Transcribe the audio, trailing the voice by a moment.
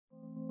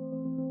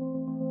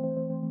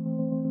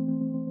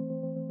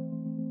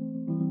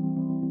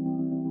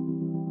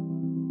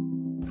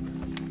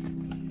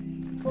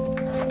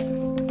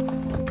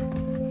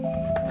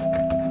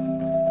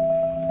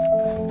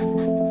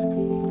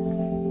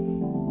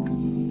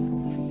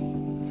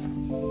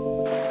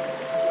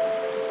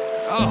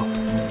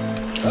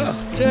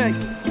Jake.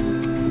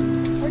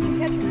 Where'd you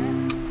catch him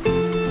at?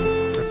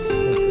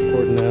 I'm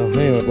recording now.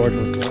 Anyway,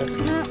 Bartram's bass.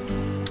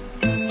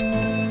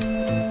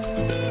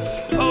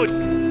 Oh!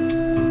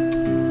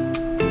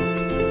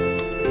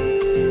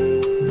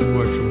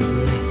 Bartram's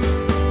bass.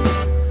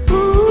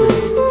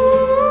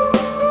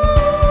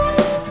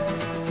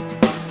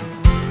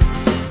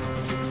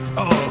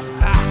 Oh!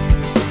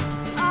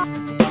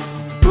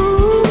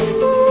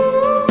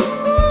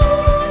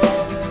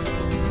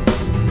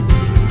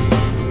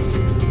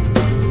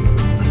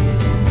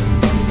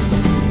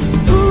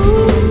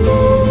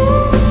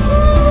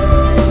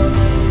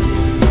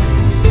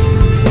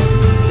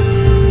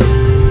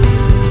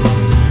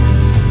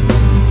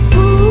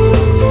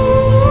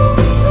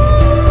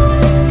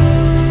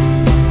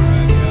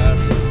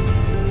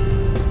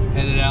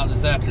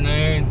 This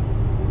afternoon,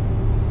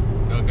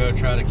 gonna go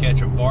try to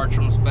catch a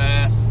Bartram's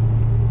bass.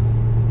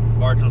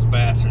 Bartram's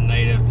bass are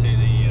native to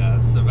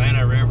the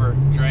Savannah River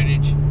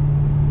drainage.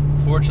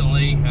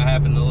 Fortunately, I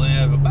happen to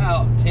live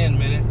about 10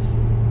 minutes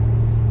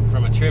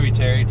from a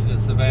tributary to the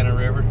Savannah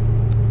River,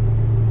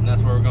 and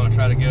that's where we're gonna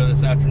try to go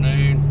this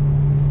afternoon.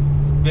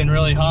 It's been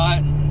really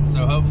hot,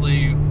 so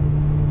hopefully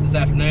this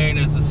afternoon,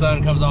 as the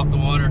sun comes off the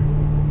water,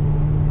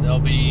 they'll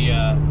be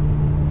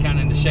kind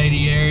of in the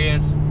shady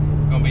areas.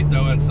 Gonna be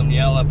throwing some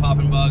yellow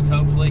popping bugs,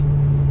 hopefully,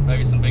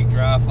 maybe some big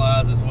dry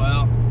flies as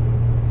well.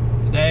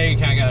 Today,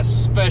 kind of got a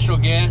special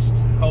guest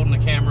holding the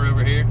camera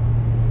over here.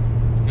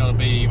 It's gonna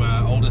be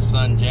my oldest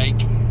son, Jake,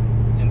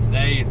 and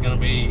today is gonna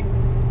be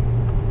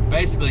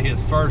basically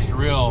his first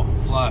real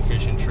fly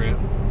fishing trip.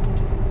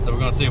 So we're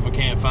gonna see if we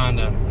can't find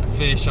a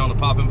fish on the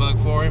popping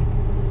bug for him.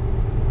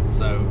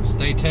 So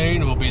stay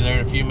tuned. We'll be there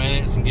in a few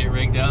minutes and get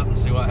rigged up and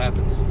see what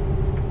happens.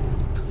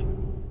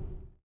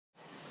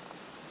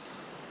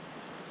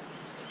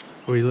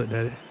 Oh, you looked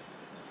at it.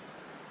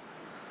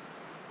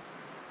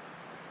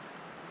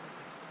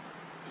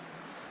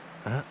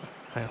 Alright,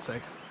 hang on a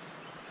second.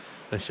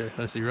 Let's show you.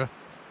 Let's see, rough.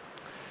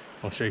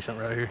 I'll show you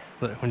something right here.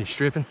 Look, when you're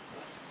stripping,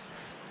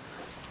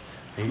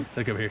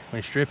 look over here. When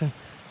you're stripping,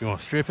 you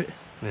want to strip it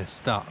and then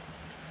stop.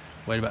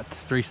 Wait about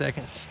 3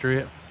 seconds,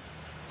 strip,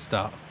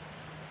 stop.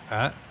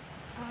 Alright?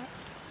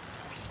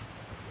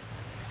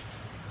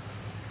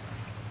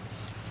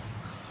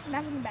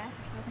 Imagine the bass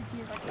are so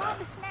confused, like, what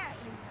the snap?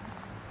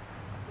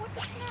 What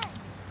the snap?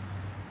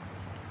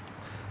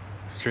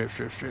 Strip,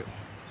 strip, strip.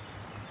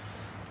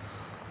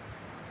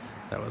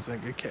 That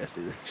wasn't a good cast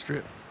either.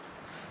 Strip.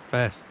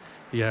 Fast.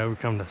 You gotta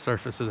overcome the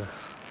surface of the.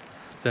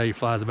 See how your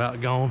fly's about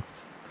gone?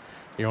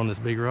 You're on this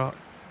big rock.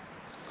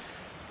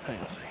 Hang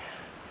on a second.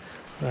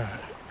 Alright.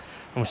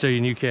 I'm gonna show you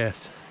a new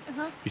cast.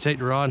 You take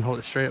the rod and hold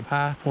it straight up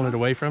high, point it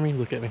away from you.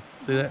 Look at me.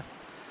 See that?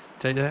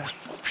 Take that.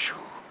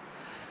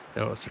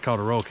 Oh, it's called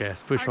a roll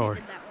cast. Push hard.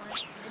 Did that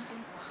once.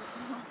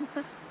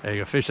 There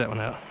you go. Fish that one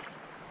out.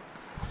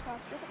 Shall I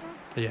strip it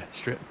now? Yeah,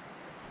 strip.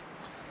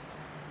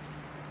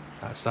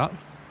 Alright, stop.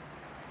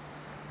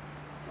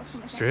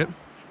 Strip.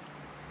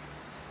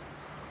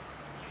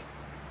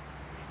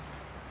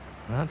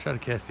 I'll try to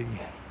cast it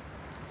again.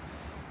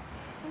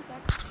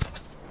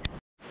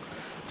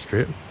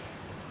 Strip.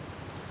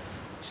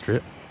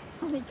 Strip.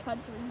 Oh my God,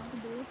 what to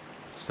do?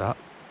 Stop.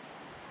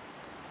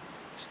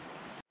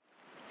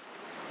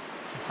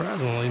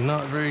 Surprisingly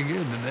not very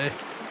good today.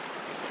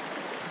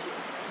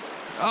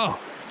 Oh!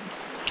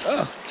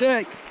 Oh,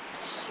 Jake!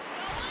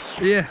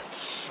 Yeah.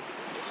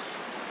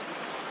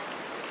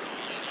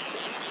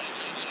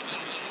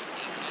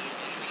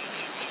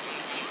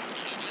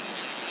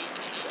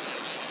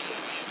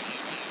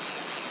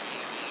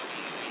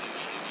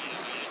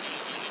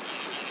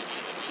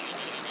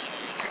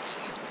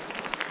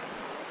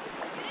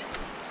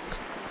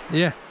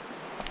 Yeah.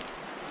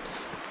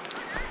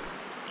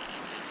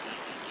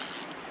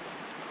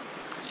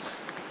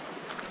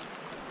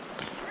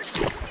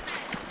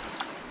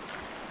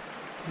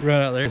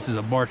 Right out there, this is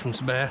a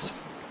Bartram's bass.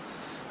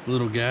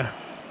 Little guy.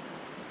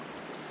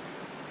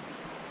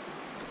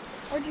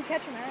 Where'd you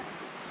catch him at?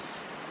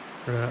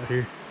 Right out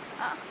here.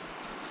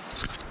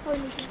 Where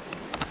did you catch him?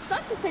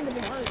 Sucks this thing to be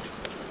hard.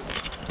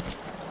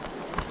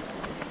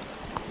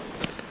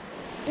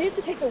 We have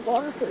to take the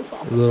waterproof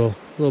off.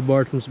 Little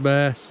Bartram's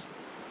bass.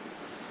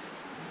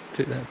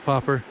 Took that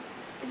popper.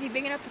 Is he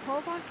big enough to pull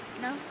upon?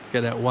 No?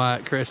 Got that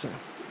white crescent.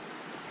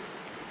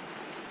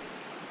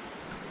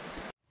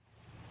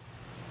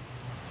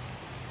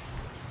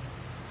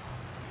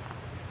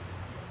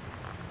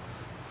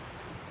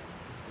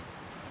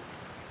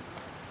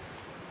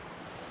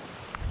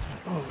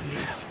 Oh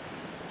yeah.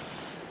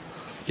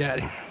 Got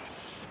him.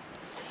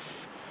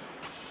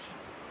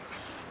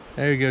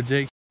 There you go,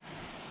 Jake.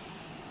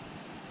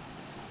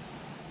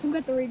 Who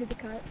got the read of the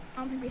cut? I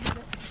don't think we have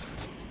it.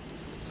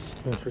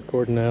 It's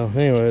recording now.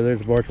 Anyway,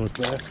 there's Bartram's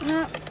bass.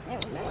 No,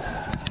 it was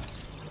not.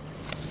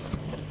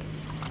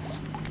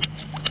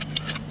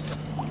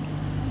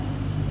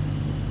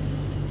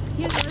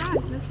 He has red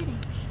eyes, no kidding.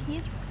 He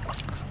is red.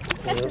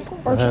 That's pretty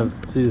cool. I have,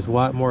 see this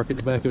white mark at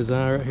the back of his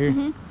eye right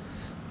here?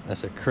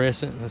 That's a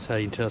crescent. That's how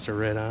you can tell it's a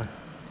red eye.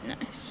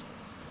 Nice.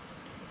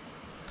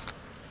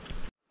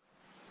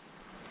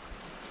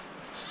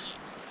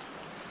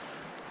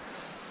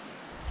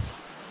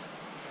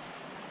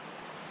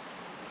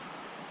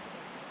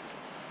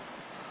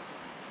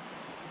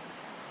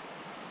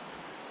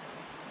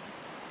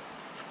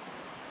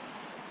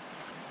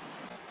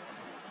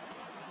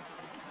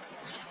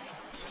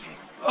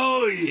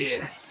 Oh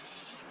yeah.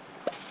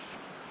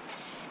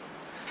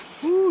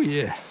 Ooh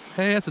yeah.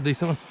 Hey, that's a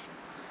decent one.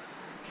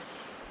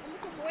 I'm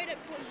gonna come way up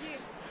towards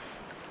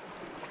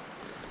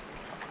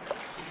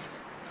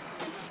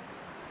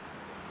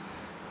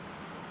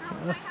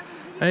you.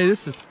 Hey,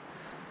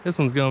 this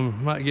one's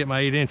might get my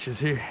 8 inches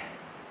here.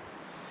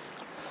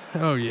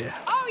 Oh yeah.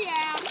 Oh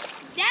yeah,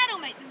 that'll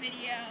make the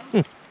video.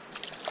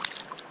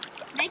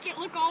 Make it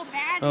look all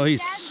bad. Oh, and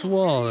he's sad, but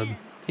swallowed. put it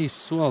in. He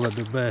swallowed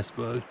the bass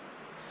bug.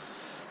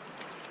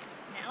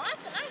 Now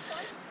that's a nice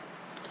one.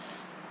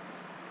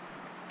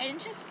 8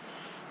 inches.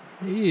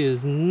 He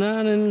is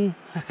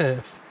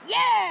 9.5.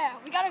 Yeah,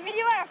 we got a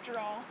video after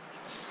all.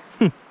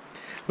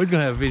 We're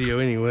gonna have a video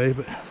anyway,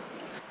 but.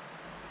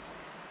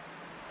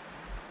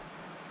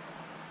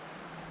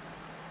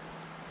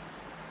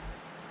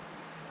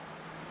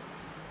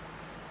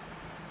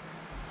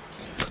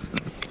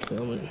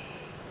 Filming.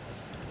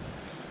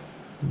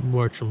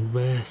 Bartram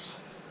bass.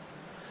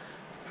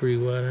 Pretty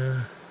wide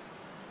eye.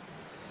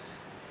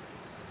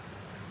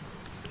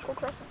 Go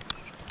crossing.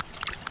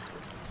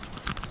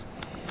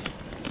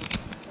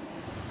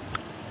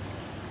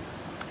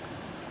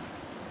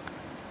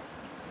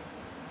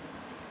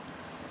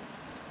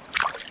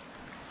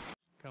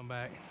 Come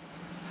back.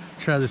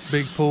 Try this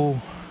big pool.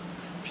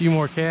 A few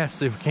more casts,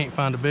 see if we can't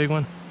find a big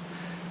one.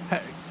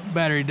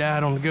 Battery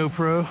died on the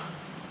GoPro.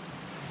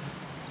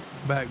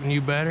 Back new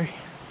battery.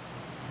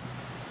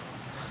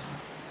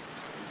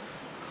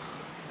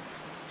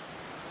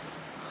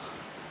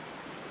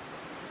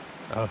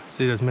 Oh,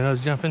 see those minnows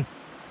jumping?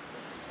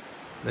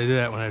 They do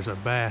that when there's a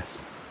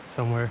bass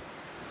somewhere.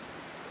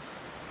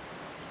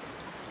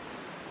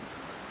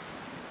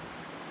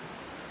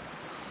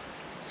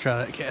 Let's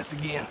try that cast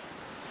again.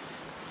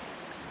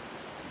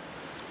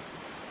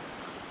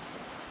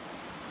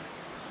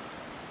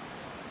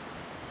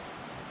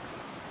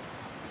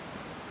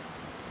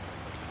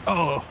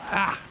 Oh,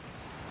 ah!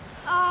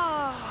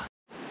 Oh.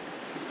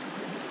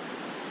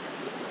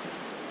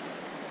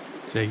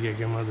 Jake, you gotta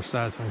give him other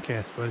sides on the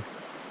cast, buddy.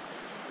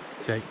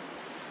 Jake,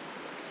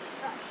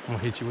 I'm gonna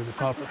hit you with the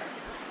popper.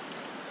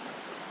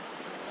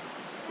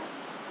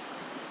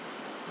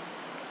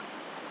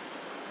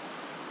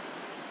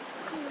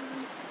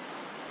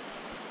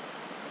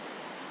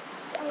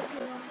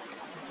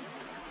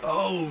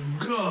 Oh,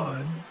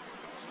 God.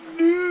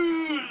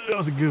 That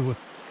was a good one.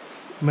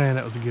 Man,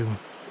 that was a good one.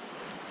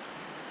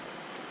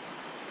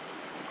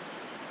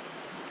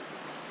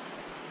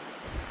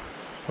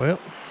 Well.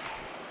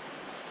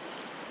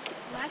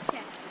 Last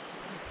cast.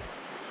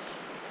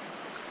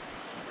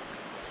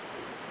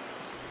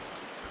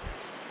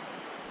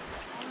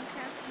 One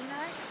cast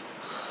tonight.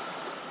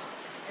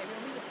 There we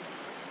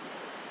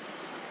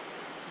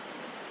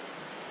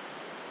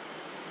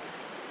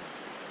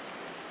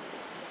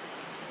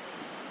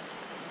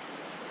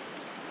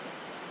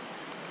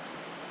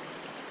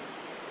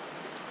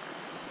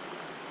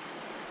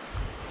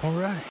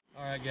go.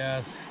 All right,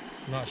 guys.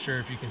 I'm not sure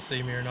if you can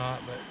see me or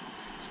not, but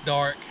it's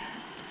dark.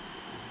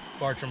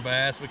 Bartram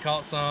bass. We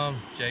caught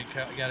some. Jake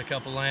got a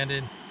couple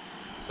landed,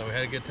 so we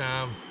had a good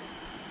time.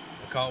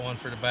 I caught one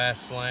for the bass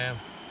slam.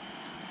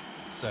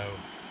 So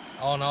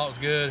all in all, it was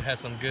good. Had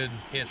some good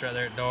hits right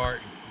there at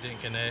dark.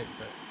 Didn't connect,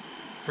 but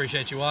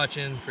appreciate you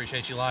watching.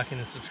 Appreciate you liking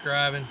and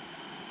subscribing.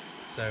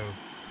 So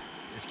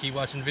just keep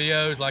watching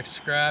videos, like,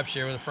 subscribe,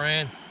 share with a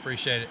friend.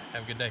 Appreciate it.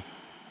 Have a good day.